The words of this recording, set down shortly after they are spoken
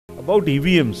About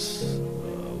EVMs,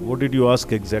 what did you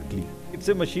ask exactly? It's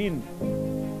a machine.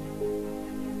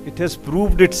 It has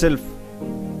proved itself.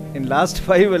 In last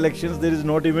 5 elections, there is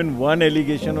not even one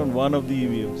allegation on one of the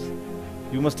EVMs.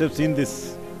 You must have seen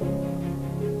this.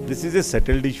 This is a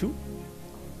settled issue.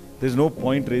 There is no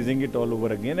point raising it all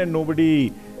over again, and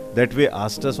nobody that way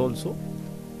asked us also.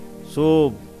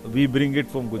 So we bring it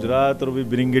from Gujarat, or we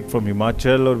bring it from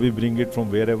Himachal, or we bring it from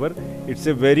wherever. It's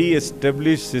a very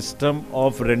established system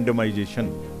of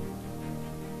randomization.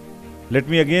 Let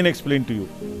me again explain to you.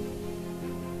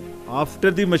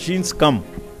 After the machines come,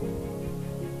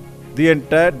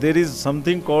 there is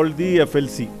something called the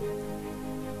FLC,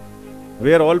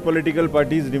 where all political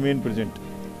parties remain present.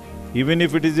 Even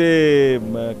if it is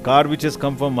a car which has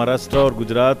come from Maharashtra or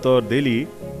Gujarat or Delhi,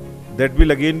 that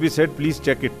will again be said, please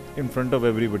check it in front of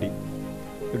everybody.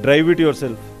 You drive it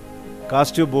yourself,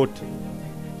 cast your vote,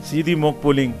 see the mock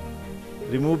polling,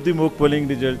 remove the mock polling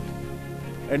result,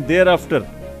 and thereafter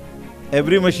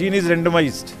every machine is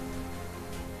randomized.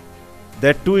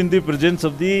 That too in the presence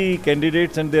of the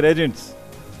candidates and their agents.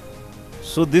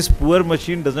 So this poor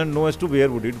machine doesn't know as to where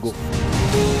would it go.